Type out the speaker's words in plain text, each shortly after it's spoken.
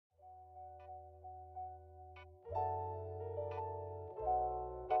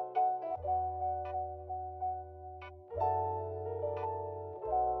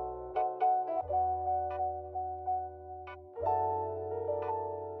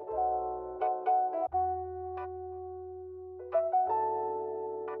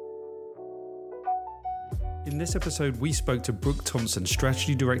In this episode, we spoke to Brooke Thompson,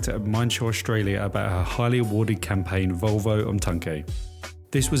 Strategy Director at Mindshare Australia, about her highly awarded campaign, Volvo Omtanke.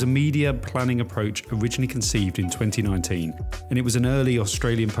 This was a media planning approach originally conceived in 2019, and it was an early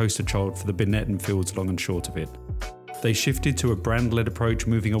Australian poster child for the Benetton Fields long and short of it. They shifted to a brand-led approach,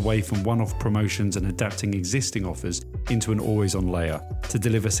 moving away from one-off promotions and adapting existing offers into an always-on layer to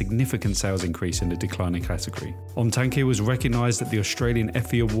deliver significant sales increase in a declining category. Omtanke was recognised at the Australian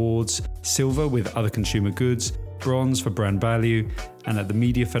Effie Awards, silver with other consumer goods, bronze for brand value, and at the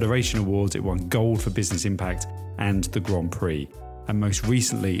Media Federation Awards it won gold for business impact and the Grand Prix. And most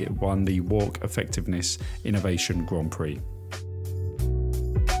recently it won the Walk Effectiveness Innovation Grand Prix.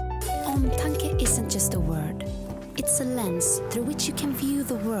 Omtanke isn't just a word. It's a lens through which you can view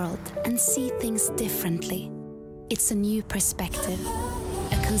the world and see things differently. It's a new perspective,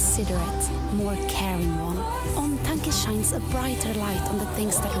 a considerate, more caring one. Omtanke shines a brighter light on the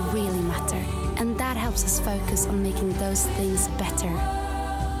things that really matter, and that helps us focus on making those things better,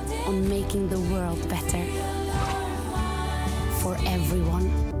 on making the world better. For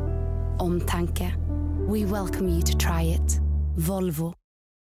everyone. Omtanke. We welcome you to try it. Volvo.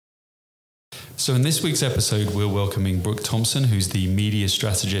 So in this week's episode, we're welcoming Brooke Thompson, who's the media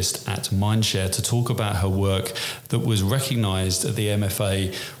strategist at Mindshare, to talk about her work that was recognised at the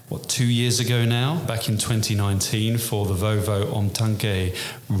MFA, 2 years ago now, back in 2019 for the Volvo Omtanke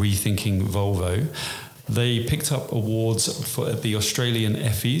Rethinking Volvo. They picked up awards at the Australian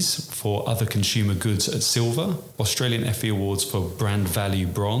Effies for other consumer goods at silver, Australian Effie Awards for brand value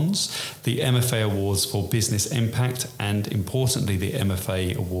bronze, the MFA Awards for business impact, and importantly, the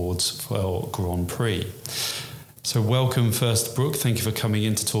MFA Awards for Grand Prix. So welcome first, Brooke. Thank you for coming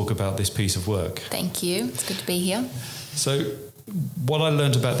in to talk about this piece of work. Thank you. It's good to be here. So what I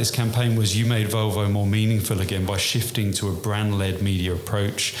learned about this campaign was you made Volvo more meaningful again by shifting to a brand-led media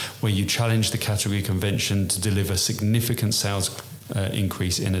approach where you challenged the category convention to deliver significant sales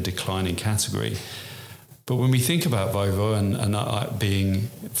increase in a declining category. But when we think about Volvo and being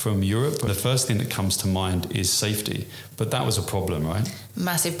from Europe, the first thing that comes to mind is safety. But that was a problem, right?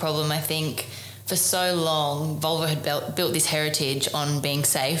 Massive problem, I think. For so long, Volvo had built this heritage on being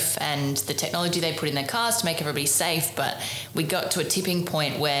safe and the technology they put in their cars to make everybody safe, but we got to a tipping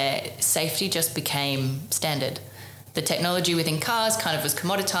point where safety just became standard. The technology within cars kind of was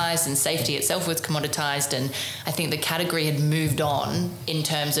commoditized and safety itself was commoditized, and I think the category had moved on in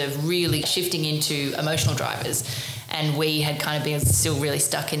terms of really shifting into emotional drivers, and we had kind of been still really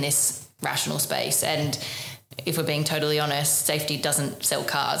stuck in this rational space. And if we're being totally honest, safety doesn't sell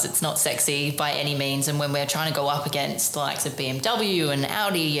cars. It's not sexy by any means. And when we're trying to go up against the likes of BMW and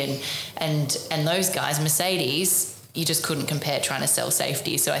Audi and those guys, Mercedes, you just couldn't compare trying to sell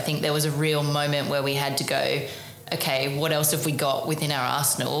safety. So I think there was a real moment where we had to go, okay, what else have we got within our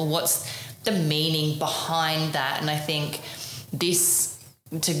arsenal? What's the meaning behind that? And I think this,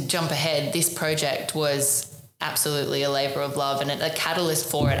 to jump ahead, this project was absolutely a labour of love, and a catalyst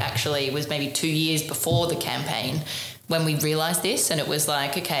for it actually was maybe 2 years before the campaign when we realised this, and it was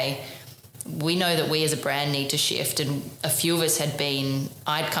like, okay, we know that we as a brand need to shift. And a few of us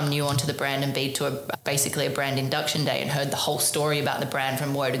I'd come new onto the brand and been to basically a brand induction day and heard the whole story about the brand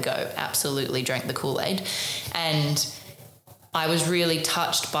from woe to go, absolutely drank the Kool-Aid. And I was really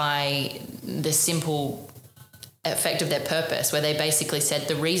touched by the simple effect of their purpose, where they basically said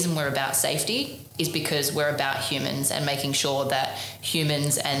the reason we're about safety is because we're about humans and making sure that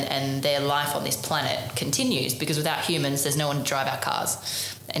humans and their life on this planet continues, because without humans there's no one to drive our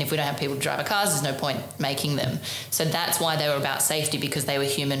cars, and if we don't have people to drive our cars there's no point making them. So that's why they were about safety, because they were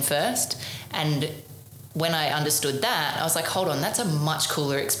human first. And when I understood that, I was like, hold on, that's a much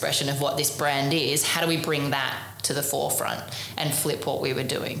cooler expression of what this brand is. How do we bring that to the forefront and flip what we were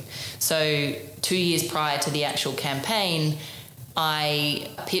doing? So 2 years prior to the actual campaign, I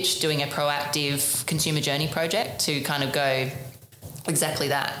pitched doing a proactive consumer journey project to kind of go exactly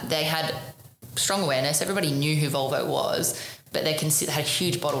that. They had strong awareness. Everybody knew who Volvo was, but they had a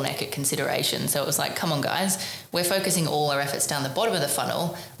huge bottleneck at consideration. So it was like, come on, guys, we're focusing all our efforts down the bottom of the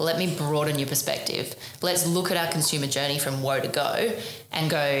funnel. Let me broaden your perspective. Let's look at our consumer journey from woe to go and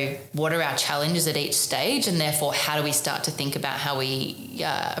go, what are our challenges at each stage? And therefore, how do we start to think about how we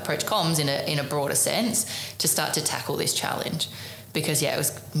approach comms in a broader sense to start to tackle this challenge? Because, it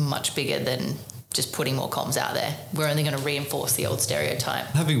was much bigger than just putting more comms out there. We're only going to reinforce the old stereotype.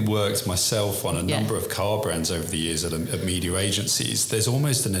 Having worked myself on a number of car brands over the years at media agencies, there's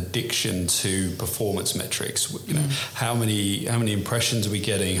almost an addiction to performance metrics. You know, how many impressions are we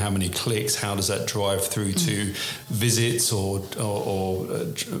getting? How many clicks? How does that drive through to visits or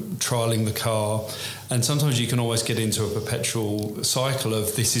trialing the car? And sometimes you can always get into a perpetual cycle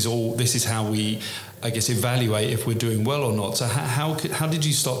of this is how we I guess, evaluate if we're doing well or not. So how did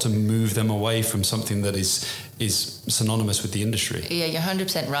you start to move them away from something that is synonymous with the industry? Yeah, you're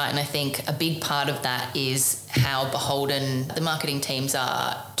 100% right. And I think a big part of that is how beholden the marketing teams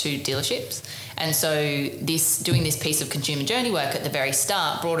are to dealerships. And so doing this piece of consumer journey work at the very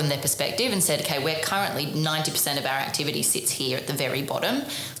start broadened their perspective and said, okay, we're currently 90% of our activity sits here at the very bottom.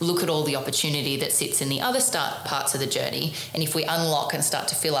 Look at all the opportunity that sits in the other parts of the journey. And if we unlock and start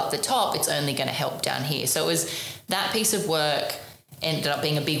to fill up the top, it's only going to help down here. So it was that piece of work ended up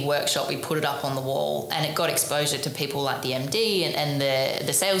being a big workshop. We put it up on the wall and it got exposure to people like the MD and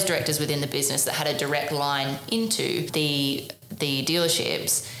the sales directors within the business that had a direct line into the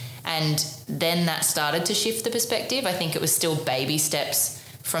dealerships. And then that started to shift the perspective. I think it was still baby steps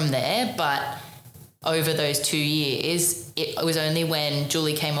from there, but over those 2 years, it was only when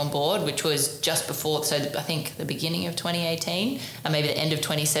Julie came on board, which was just before, so I think the beginning of 2018, and maybe the end of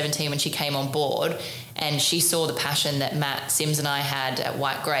 2017 when she came on board, and she saw the passion that Matt Sims and I had at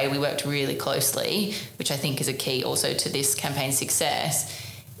White Grey. We worked really closely, which I think is a key also to this campaign's success.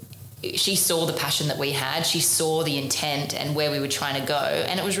 She saw the passion that we had. She saw the intent and where we were trying to go.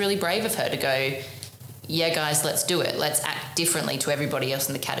 And it was really brave of her to go, yeah, guys, let's do it. Let's act differently to everybody else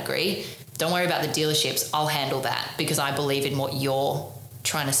in the category. Don't worry about the dealerships. I'll handle that because I believe in what you're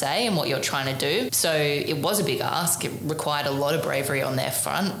trying to say and what you're trying to do. So it was a big ask. It required a lot of bravery on their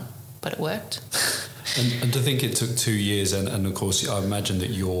front, but it worked. And to think it took 2 years, and of course, I imagine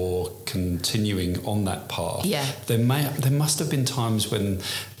that you're continuing on that path. Yeah. There must have been times when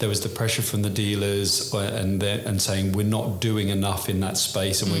there was the pressure from the dealers and saying we're not doing enough in that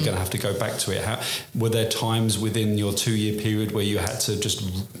space, and we're going to have to go back to it. Were there times within your 2 year period where you had to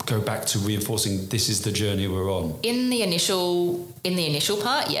just go back to reinforcing this is the journey we're on? In the initial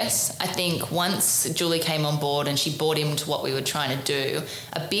part, yes. I think once Julie came on board and she bought into what we were trying to do,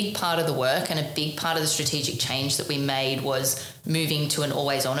 a big part of the work and a big part of the strategic change that we made was moving to an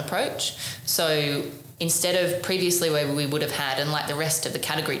always-on approach. So instead of previously where we would have had, and like the rest of the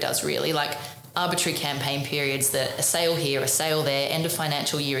category does really, like arbitrary campaign periods that a sale here, a sale there, end of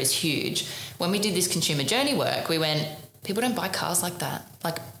financial year is huge. When we did this consumer journey work, we went, people don't buy cars like that.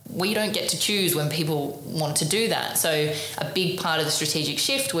 Like, we don't get to choose when people want to do that. So a big part of the strategic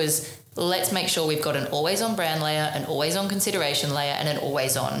shift was, let's make sure we've got an always-on brand layer, an always-on consideration layer, and an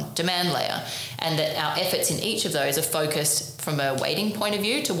always-on demand layer. And that our efforts in each of those are focused from a weighting point of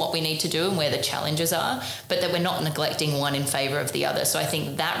view to what we need to do and where the challenges are, but that we're not neglecting one in favour of the other. So I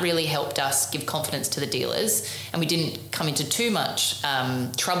think that really helped us give confidence to the dealers, and we didn't come into too much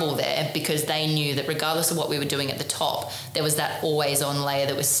trouble there because they knew that regardless of what we were doing at the top, there was that always-on layer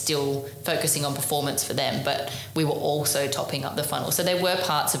that was still focusing on performance for them, but we were also topping up the funnel. So there were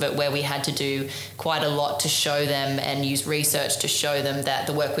parts of it where we had to do quite a lot to show them and use research to show them that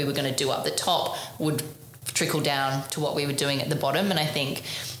the work we were going to do up the top would trickle down to what we were doing at the bottom. And I think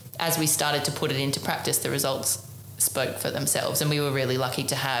as we started to put it into practice, the results spoke for themselves. And we were really lucky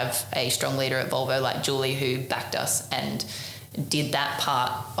to have a strong leader at Volvo like Julie who backed us and did that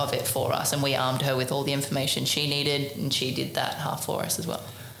part of it for us. And we armed her with all the information she needed, and she did that half for us as well.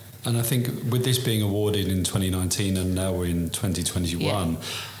 And I think with this being awarded in 2019 and now we're in 2021,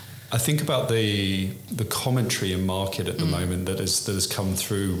 I think about the commentary and market at the moment that has come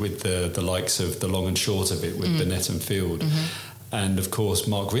through with the likes of the long and short of it with Burnett and Field. And of course,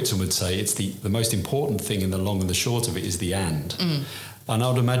 Mark Ritson would say it's the most important thing in the long and the short of it is the and. And I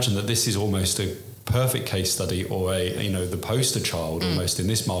would imagine that this is almost a perfect case study or the poster child almost in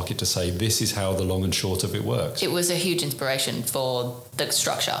this market to say this is how the long and short of it works. It was a huge inspiration for the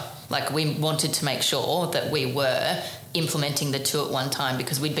structure. Like, we wanted to make sure that we were implementing the two at one time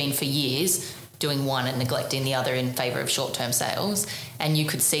because we'd been for years doing one and neglecting the other in favour of short-term sales, and you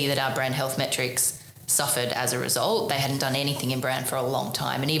could see that our brand health metrics suffered as a result. They hadn't done anything in brand for a long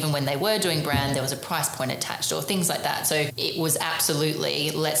time, and even when they were doing brand, there was a price point attached or things like that. So it was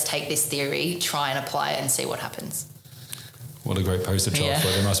absolutely, let's take this theory, try and apply it and see what happens. What a great poster child for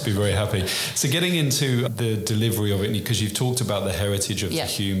it. They must be very happy. So getting into the delivery of it, because you've talked about the heritage of the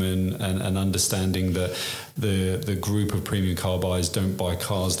human and understanding that the group of premium car buyers don't buy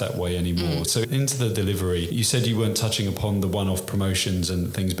cars that way anymore. So into the delivery, you said you weren't touching upon the one-off promotions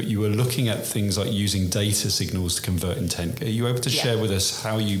and things, but you were looking at things like using data signals to convert intent. Are you able to share with us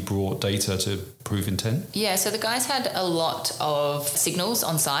how you brought data to prove intent? Yeah, so the guys had a lot of signals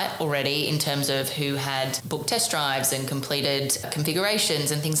on site already in terms of who had booked test drives and completed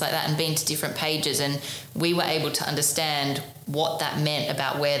configurations and things like that and been to different pages, and we were able to understand what that meant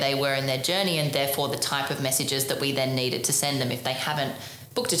about where they were in their journey and therefore the type of messages that we then needed to send them if they haven't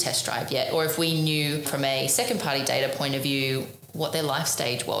booked a test drive yet, or if we knew from a second party data point of view what their life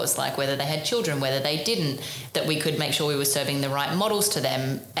stage was, like whether they had children, whether they didn't, that we could make sure we were serving the right models to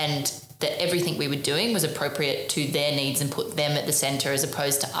them, and that everything we were doing was appropriate to their needs and put them at the centre, as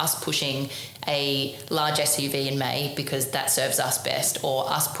opposed to us pushing a large SUV in May because that serves us best, or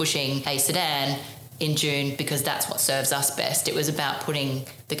us pushing a sedan in June because that's what serves us best. It was about putting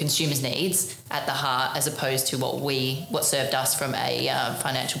the consumer's needs at the heart, as opposed to what served us from a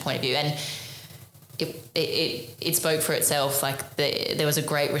financial point of view. And it spoke for itself. Like there was a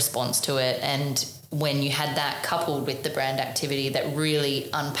great response to it, and when you had that coupled with the brand activity that really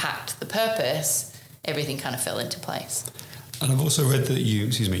unpacked the purpose, everything kind of fell into place. And I've also read that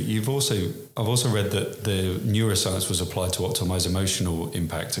I've also read that the neuroscience was applied to optimize emotional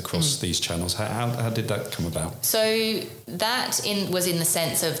impact across these channels. How did that come about? So that was in the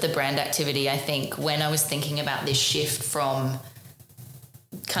sense of the brand activity. I think when I was thinking about this shift from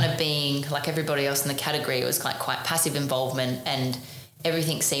kind of being like everybody else in the category, it was like quite passive involvement, and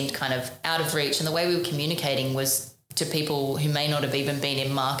everything seemed kind of out of reach. And the way we were communicating was to people who may not have even been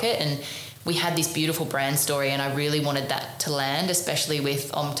in market. And we had this beautiful brand story, and I really wanted that to land, especially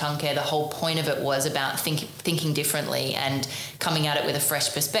with Om Tanke. The whole point of it was about thinking differently and coming at it with a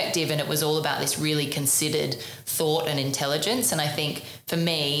fresh perspective. And it was all about this really considered thought and intelligence. And I think for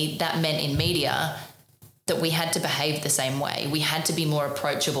me, that meant in media that we had to behave the same way. We had to be more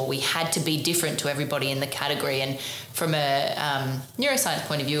approachable. We had to be different to everybody in the category. And from a neuroscience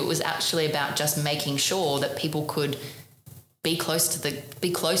point of view, it was actually about just making sure that people could be close to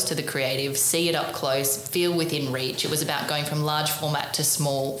the creative, see it up close, feel within reach. It was about going from large format to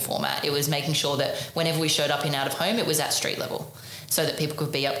small format. It was making sure that whenever we showed up in out of home, it was at street level, so that people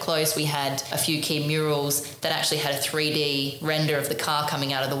could be up close. We had a few key murals that actually had a 3D render of the car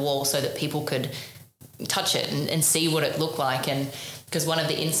coming out of the wall, so that people could touch it and see what it looked like. And because one of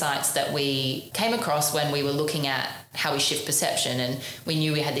the insights that we came across when we were looking at how we shift perception, and we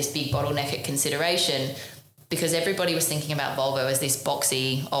knew we had this big bottleneck at consideration, because everybody was thinking about Volvo as this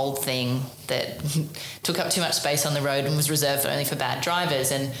boxy old thing that took up too much space on the road and was reserved only for bad drivers.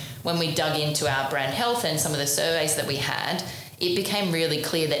 And when we dug into our brand health and some of the surveys that we had, it became really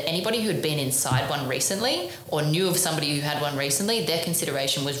clear that anybody who had been inside one recently or knew of somebody who had one recently, their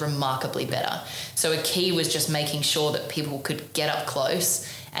consideration was remarkably better. So a key was just making sure that people could get up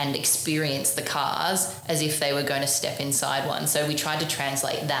close and experience the cars as if they were going to step inside one. So we tried to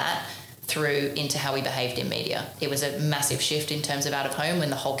translate that through into how we behaved in media. It was a massive shift in terms of out of home when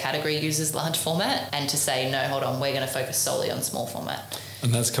the whole category uses large format, and to say, no, hold on, we're going to focus solely on small format.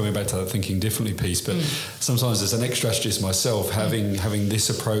 And that's coming back to that thinking differently piece. But sometimes as an ex-strategist myself, having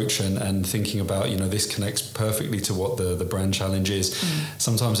this approach and thinking about, this connects perfectly to what the brand challenge is.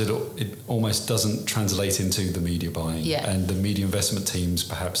 Sometimes it almost doesn't translate into the media buying. Yeah. And the media investment teams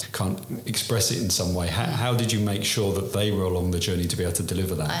perhaps can't express it in some way. How did you make sure that they were along the journey to be able to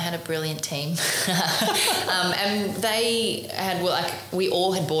deliver that? I had a brilliant team. And they had, we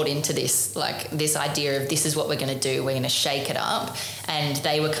all had bought into this, this idea of this is what we're going to do. We're going to shake it up. And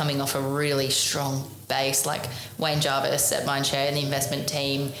they were coming off a really strong base, like Wayne Jarvis at Mindshare and the investment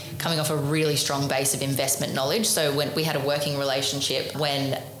team, coming off a really strong base of investment knowledge. So when we had a working relationship,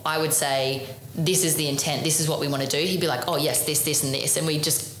 when I would say, this is the intent, this is what we want to do, he'd be like, oh yes, this and this. And we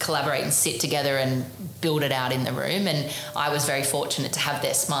just collaborate and sit together and build it out in the room. And I was very fortunate to have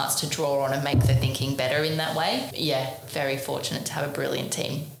their smarts to draw on and make the thinking better in that way. Yeah, very fortunate to have a brilliant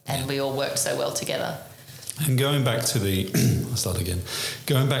team, and we all worked so well together. And going back to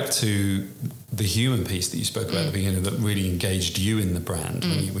going back to the human piece that you spoke about at the beginning that really engaged you in the brand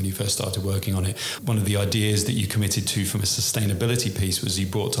when you first started working on it. One of the ideas that you committed to from a sustainability piece was you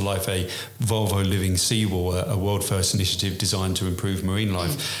brought to life a Volvo Living Seawall, a world-first initiative designed to improve marine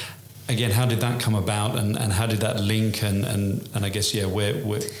life. Again, how did that come about, and how did that link, and I guess,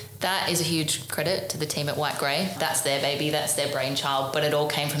 where... That is a huge credit to the team at White Grey. That's their baby, that's their brainchild, but it all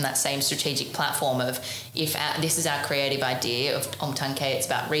came from that same strategic platform of, this is our creative idea of Om Tanke, it's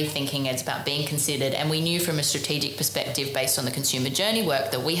about rethinking, it's about being considered, and we knew from a strategic perspective based on the consumer journey work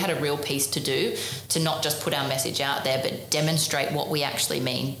that we had a real piece to do to not just put our message out there, but demonstrate what we actually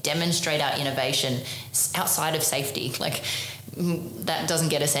mean, demonstrate our innovation outside of safety. That doesn't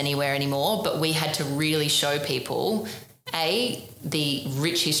get us anywhere anymore, but we had to really show people the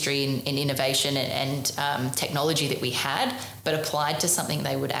rich history in innovation and technology that we had, but applied to something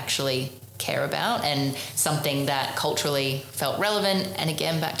they would actually care about, and something that culturally felt relevant. And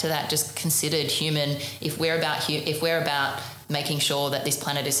again, back to that, just considered human. If we're about making sure that this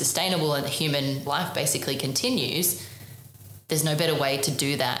planet is sustainable and human life basically continues, there's no better way to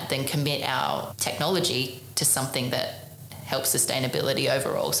do that than commit our technology to something that helps sustainability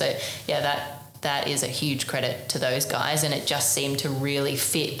overall. So that is a huge credit to those guys, and it just seemed to really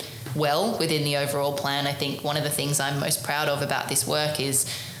fit well within the overall plan. I think one of the things I'm most proud of about this work is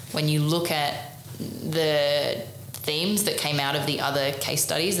when you look at the themes that came out of the other case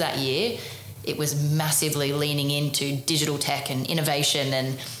studies that year, it was massively leaning into digital tech and innovation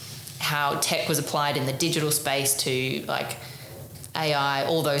and how tech was applied in the digital space to like AI,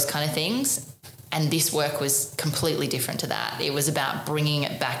 all those kind of things. And this work was completely different to that. It was about bringing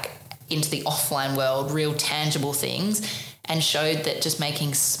it back into the offline world, real tangible things, and showed that just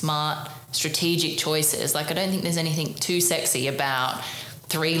making smart, strategic choices, like I don't think there's anything too sexy about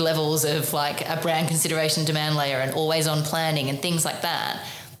 3 levels of like a brand consideration demand layer and always on planning and things like that,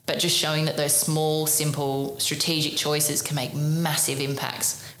 but just showing that those small, simple, strategic choices can make massive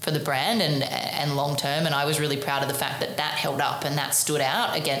impacts for the brand and long term. And I was really proud of the fact that that held up and that stood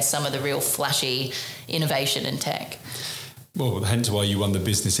out against some of the real flashy innovation in tech. Well, hence why you won the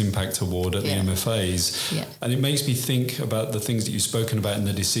Business Impact Award at the MFAs. Yeah. And it makes me think about the things that you've spoken about and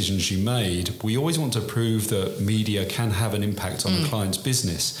the decisions you made. We always want to prove that media can have an impact on a client's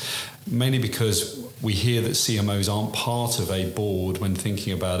business, mainly because we hear that CMOs aren't part of a board when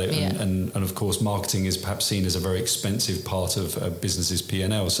thinking about it. And of course, marketing is perhaps seen as a very expensive part of a business's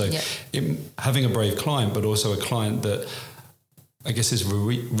P&L. So having a brave client, but also a client that I guess has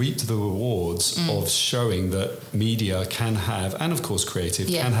reaped the rewards of showing that media can have, and of course creative,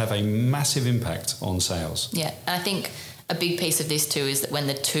 can have a massive impact on sales. Yeah, and I think a big piece of this too is that when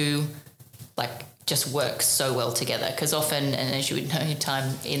the two like just work so well together, because often, and as you would know, your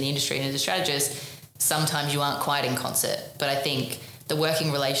time in the industry and as a strategist, sometimes you aren't quite in concert. But I think the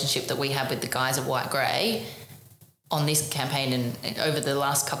working relationship that we have with the guys at White Grey on this campaign and over the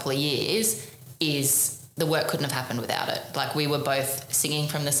last couple of years is the work couldn't have happened without it. Like we were both singing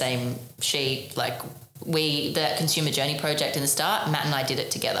from the same sheet. Like the consumer journey project in the start, Matt and I did it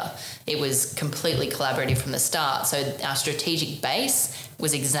together. It was completely collaborative from the start. So our strategic base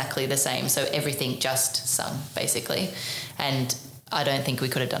was exactly the same. So everything just sung basically. And I don't think we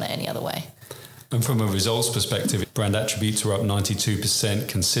could have done it any other way. And from a results perspective, brand attributes were up 92%,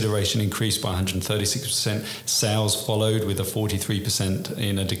 consideration increased by 136%, sales followed with a 43%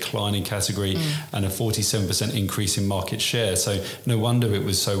 in a declining category and a 47% increase in market share. So no wonder it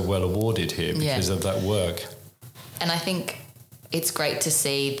was so well awarded here because of that work. And I think it's great to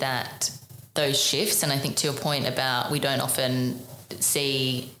see that those shifts, and I think to your point about we don't often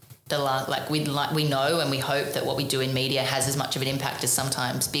see we know and we hope that what we do in media has as much of an impact as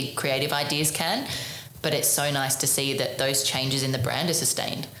sometimes big creative ideas can, but it's so nice to see that those changes in the brand are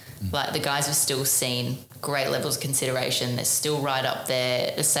sustained. Like the guys have still seen great levels of consideration. They're still right up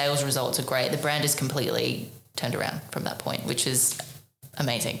there. The sales results are great. The brand is completely turned around from that point, which is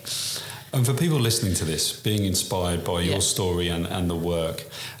amazing. And for people listening to this, being inspired by your story and the work,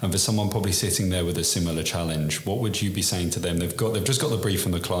 and for someone probably sitting there with a similar challenge, what would you be saying to them? They've just got the brief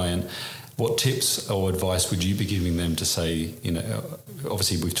from the client. What tips or advice would you be giving them to say,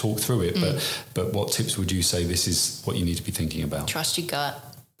 obviously we've talked through it, but what tips would you say this is what you need to be thinking about? Trust your gut.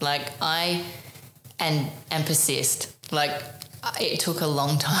 And persist. Like it took a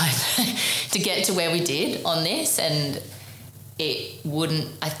long time to get to where we did on this, and it wouldn't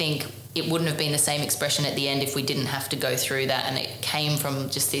have been the same expression at the end if we didn't have to go through that. And it came from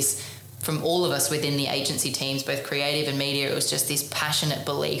just this, from all of us within the agency teams, both creative and media, it was just this passionate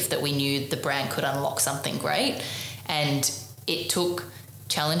belief that we knew the brand could unlock something great. And it took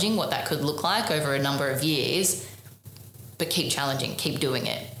challenging what that could look like over a number of years, but keep challenging, keep doing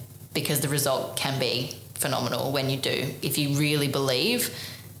it, because the result can be phenomenal when you do. If you really believe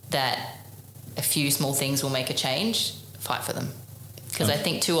that a few small things will make a change, fight for them. Because I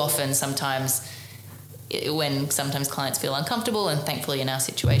think too often when sometimes clients feel uncomfortable, and thankfully in our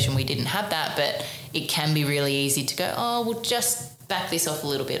situation we didn't have that, but it can be really easy to go, oh, we'll just back this off a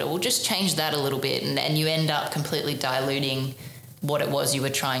little bit, or we'll just change that a little bit, and you end up completely diluting what it was you were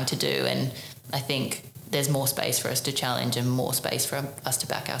trying to do. And I think there's more space for us to challenge and more space for us to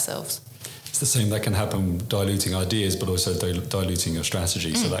back ourselves. It's the same that can happen diluting ideas, but also diluting your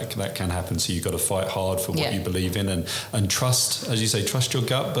strategy. So that can happen. So you've got to fight hard for what you believe in, and trust, as you say, trust your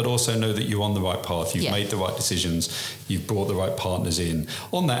gut, but also know that you're on the right path. You've made the right decisions. You've brought the right partners in.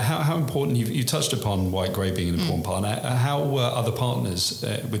 On that, how important, you touched upon White Grey being an important partner. How were other partners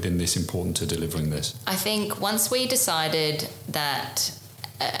within this important to delivering this? I think once we decided that,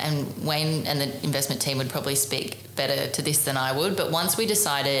 and Wayne and the investment team would probably speak better to this than I would, but once we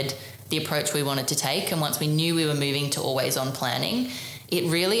decided the approach we wanted to take, and once we knew we were moving to always on planning, it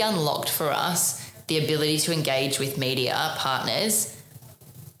really unlocked for us the ability to engage with media partners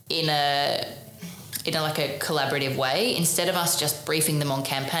in a collaborative way. Instead of us just briefing them on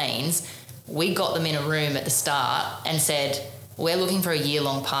campaigns, we got them in a room at the start and said, we're looking for a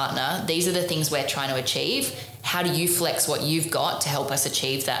year-long partner. These are the things we're trying to achieve. How do you flex what you've got to help us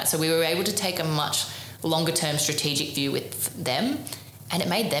achieve that? So we were able to take a much longer-term strategic view with them, and it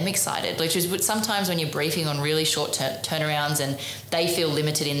made them excited, which is sometimes when you're briefing on really short turnarounds and they feel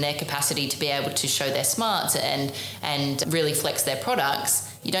limited in their capacity to be able to show their smarts and really flex their products,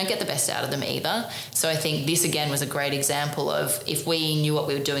 you don't get the best out of them either. So I think this again was a great example of, if we knew what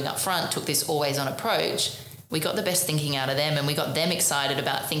we were doing up front, took this always-on approach, we got the best thinking out of them, and we got them excited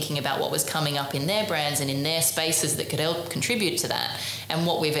about thinking about what was coming up in their brands and in their spaces that could help contribute to that. And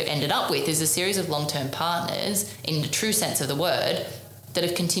what we've ended up with is a series of long-term partners, in the true sense of the word, that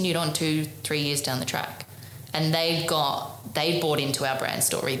have continued on 2-3 years down the track. And they've bought into our brand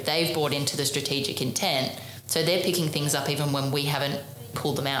story. They've bought into the strategic intent. So they're picking things up even when we haven't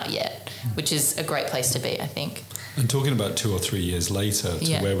pulled them out yet, which is a great place to be, I think. And talking about 2 or 3 years later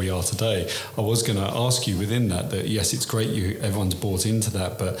to where we are today, I was going to ask you within that yes, it's great everyone's bought into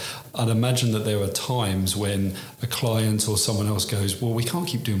that, but I'd imagine that there are times when a client or someone else goes, well, we can't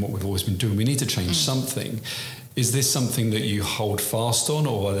keep doing what we've always been doing. We need to change something. Is this something that you hold fast on,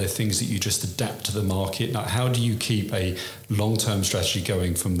 or are there things that you just adapt to the market? Like, how do you keep a long-term strategy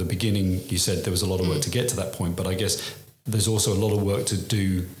going from the beginning? You said there was a lot of work to get to that point, but I guess there's also a lot of work to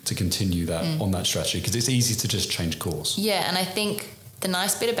do to continue that on that strategy, because it's easy to just change course. Yeah, and I think the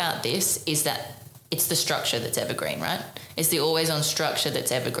nice bit about this is that it's the structure that's evergreen, right? It's the always-on structure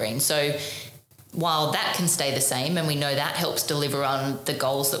that's evergreen. So while that can stay the same, and we know that helps deliver on the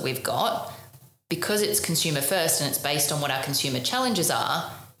goals that we've got, because it's consumer first and it's based on what our consumer challenges are,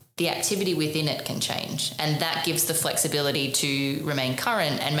 the activity within it can change. And that gives the flexibility to remain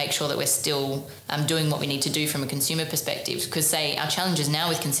current and make sure that we're still doing what we need to do from a consumer perspective. Because, say, our challenges now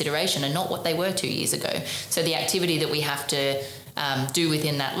with consideration are not what they were 2 years ago. So the activity that we have to do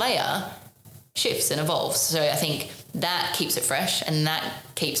within that layer shifts and evolves. So I think that keeps it fresh, and that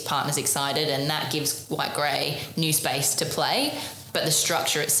keeps partners excited, and that gives White Grey new space to play. But the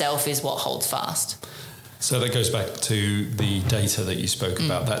structure itself is what holds fast. So that goes back to the data that you spoke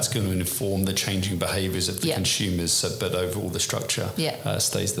about. That's going to inform the changing behaviours of the consumers, but overall the structure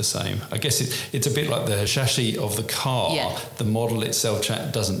stays the same. I guess it's a bit like the chassis of the car. Yeah. The model itself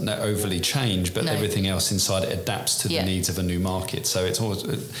doesn't overly change, but everything else inside it adapts to the needs of a new market. So it's always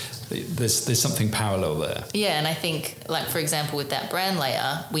there's something parallel there. Yeah, and I think, like, for example, with that brand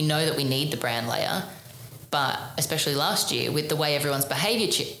layer, we know that we need the brand layer, but especially last year, with the way everyone's behaviour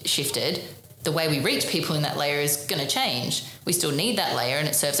shifted, the way we reach people in that layer is going to change. We still need that layer, and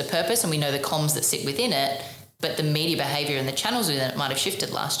it serves a purpose, and we know the comms that sit within it, but the media behaviour and the channels within it might have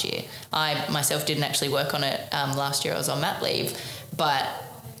shifted last year. I myself didn't actually work on it last year. I was on mat leave, but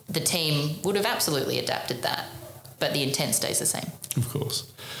the team would have absolutely adapted that, but the intent stays the same. Of course.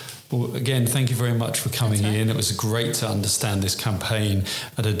 Well, again, thank you very much for coming in. It was great to understand this campaign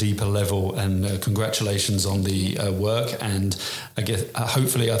at a deeper level, and congratulations on the work. And I guess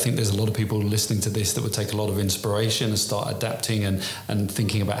hopefully, I think there's a lot of people listening to this that would take a lot of inspiration and start adapting and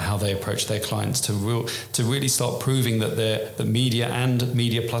thinking about how they approach their clients to really start proving that the media and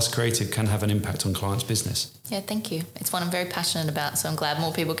media plus creative can have an impact on clients' business. Yeah, thank you. It's one I'm very passionate about, so I'm glad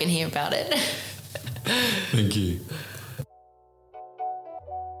more people can hear about it. Thank you.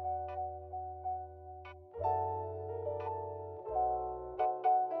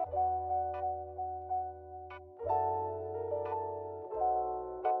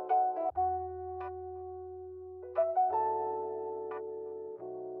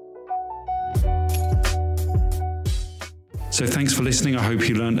 So thanks for listening. I hope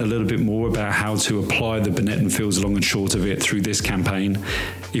you learned a little bit more about how to apply the Binet and Fields long and short of it through this campaign.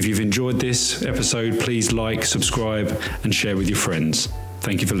 If you've enjoyed this episode, please like, subscribe, and share with your friends.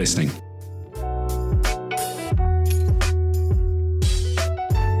 Thank you for listening.